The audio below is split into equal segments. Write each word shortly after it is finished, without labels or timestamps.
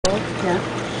Yeah.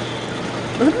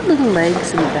 Look at the little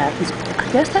legs in the back.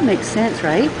 I guess that makes sense,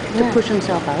 right? Yeah. To push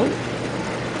himself out.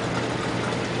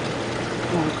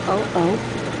 Oh.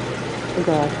 Oh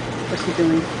God. What's he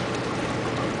doing?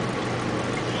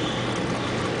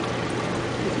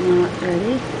 He's not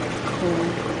ready.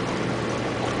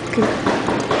 Okay.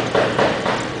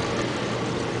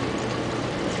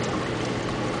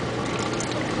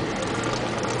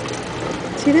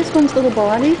 See this one's little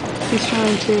body? He's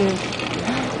trying to...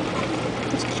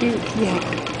 It's cute. Yeah.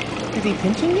 Is he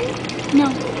pinching you? No.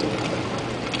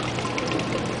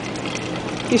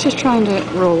 He's just trying to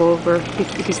roll over.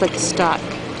 He's like stuck.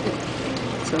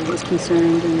 So he's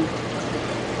concerned, and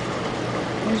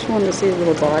I just wanted to see his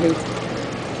little body.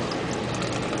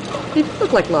 They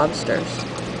look like lobsters.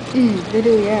 They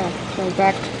do, yeah. So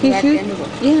back end of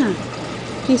it. Yeah.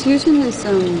 He's using his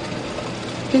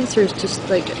pincers just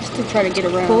to try to get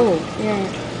around. Pull. Yeah.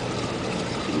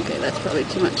 Okay, that's probably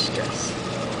too much stress.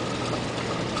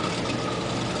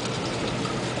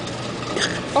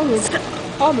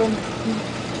 Problem.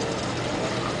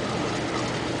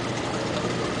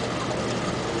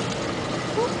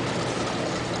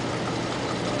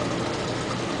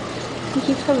 He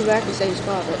keeps coming back to the same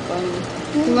spot, right?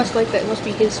 Finally. He must like that. It must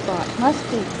be his spot. Must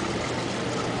be.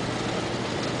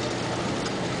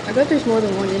 I bet there's more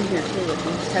than one in here too, but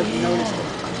we just haven't noticed it.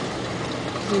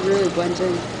 He really blends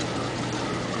in.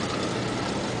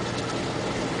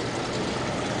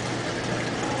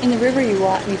 In the river, you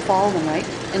follow them, right?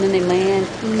 And then they land,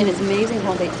 and it's amazing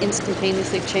how they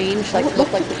instantaneously change,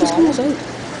 look like the He's ball. almost out.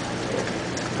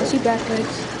 I see back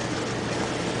legs.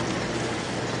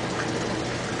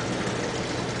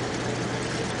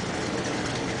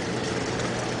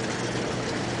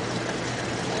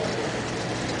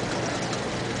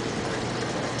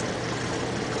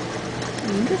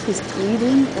 I wonder if he's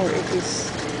eating, or if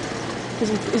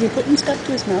is he putting stuff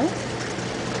to his mouth?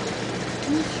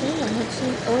 I'm not sure. I'm not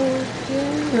saying. Oh,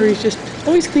 yeah.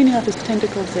 Or he's cleaning off his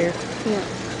tentacles there. Yeah.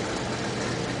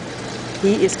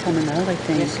 He is coming out, I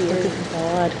think. Yes, he Look is. at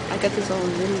God. I got this all in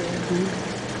video.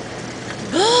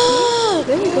 Oh,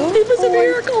 There you go. It was a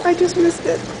miracle. I just missed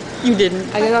it. You didn't.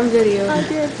 I got it on video. I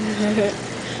did.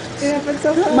 It happened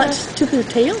so Not fast. much to the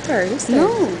tail part, is there?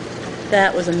 No.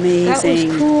 That was amazing. That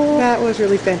was cool. That was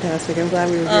really fantastic. I'm glad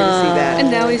we were here to see that.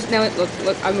 And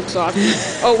look, I'm exhausted.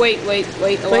 Oh, wait. I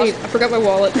forgot my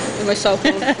wallet and my cell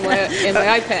phone and my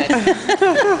iPad.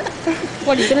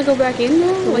 What, are you gonna go back in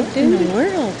now? Like, What in dude? the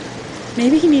world?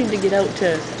 Maybe he needed to get out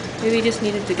to... Maybe he just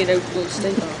needed to get out to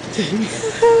stay off.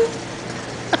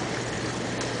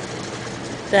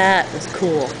 That was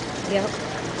cool. Yep.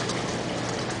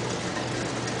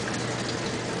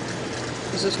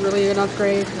 Is this really an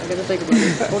upgrade? I gotta think about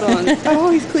it. Hold on. Oh,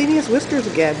 he's cleaning his whiskers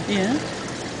again. Yeah.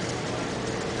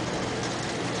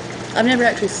 I've never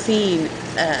actually seen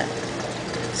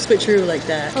switcheroo like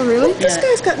that. Oh, really? This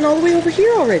guy's gotten all the way over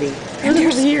here already. And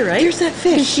over here, right? There's that You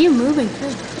can fish. see him moving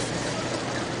too.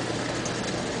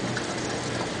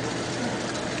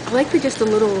 I like just the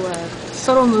little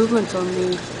subtle movements on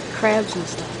the crabs and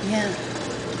stuff. Yeah.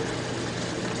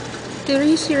 Dude, are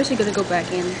you seriously gonna go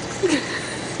back in?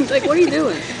 Like, what are you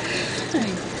doing?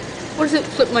 What is it?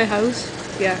 Flip my house?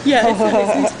 Yeah. Yeah,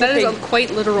 That is a quite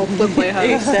literal flip my house.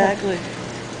 exactly.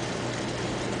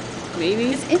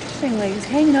 Maybe. It's interesting, like, he's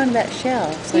hanging on to that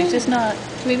shell, so he's just not...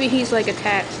 Maybe he's like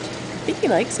attached. I think he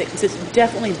likes it, because it's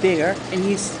definitely bigger, and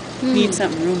he needs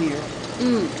something roomier.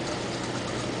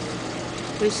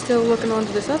 But he's still looking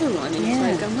onto this other one, and he's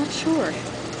Yeah. like, I'm not sure.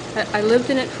 I lived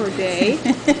in it for a day,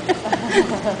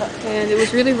 and it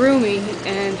was really roomy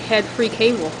and had free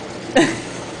cable.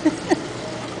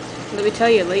 Let me tell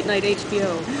you, late night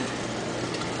HBO.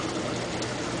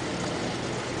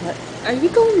 What? Are you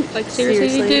going, like,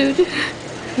 seriously? Dude?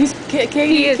 He's,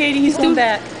 Katie, he's going doing-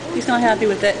 back. He's not happy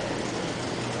with it.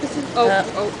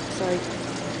 Sorry.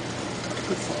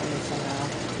 He's saying it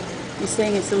somehow. He's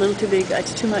saying it's a little too big,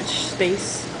 it's too much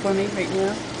space for me right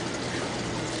now.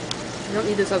 I don't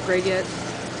need this upgrade yet.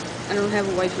 I don't have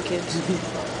a wife or kids.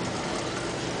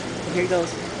 Here he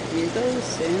goes. Here he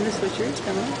goes. And the switcher's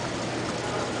coming.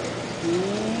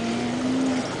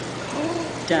 And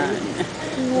done.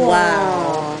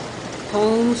 Wow.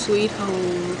 Home sweet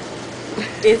home.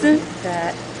 Isn't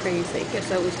that crazy? Guess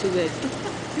that was too big.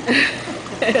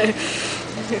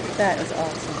 That was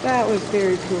awesome. That was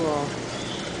very cool.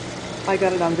 I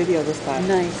got it on video this time.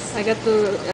 Nice. I got the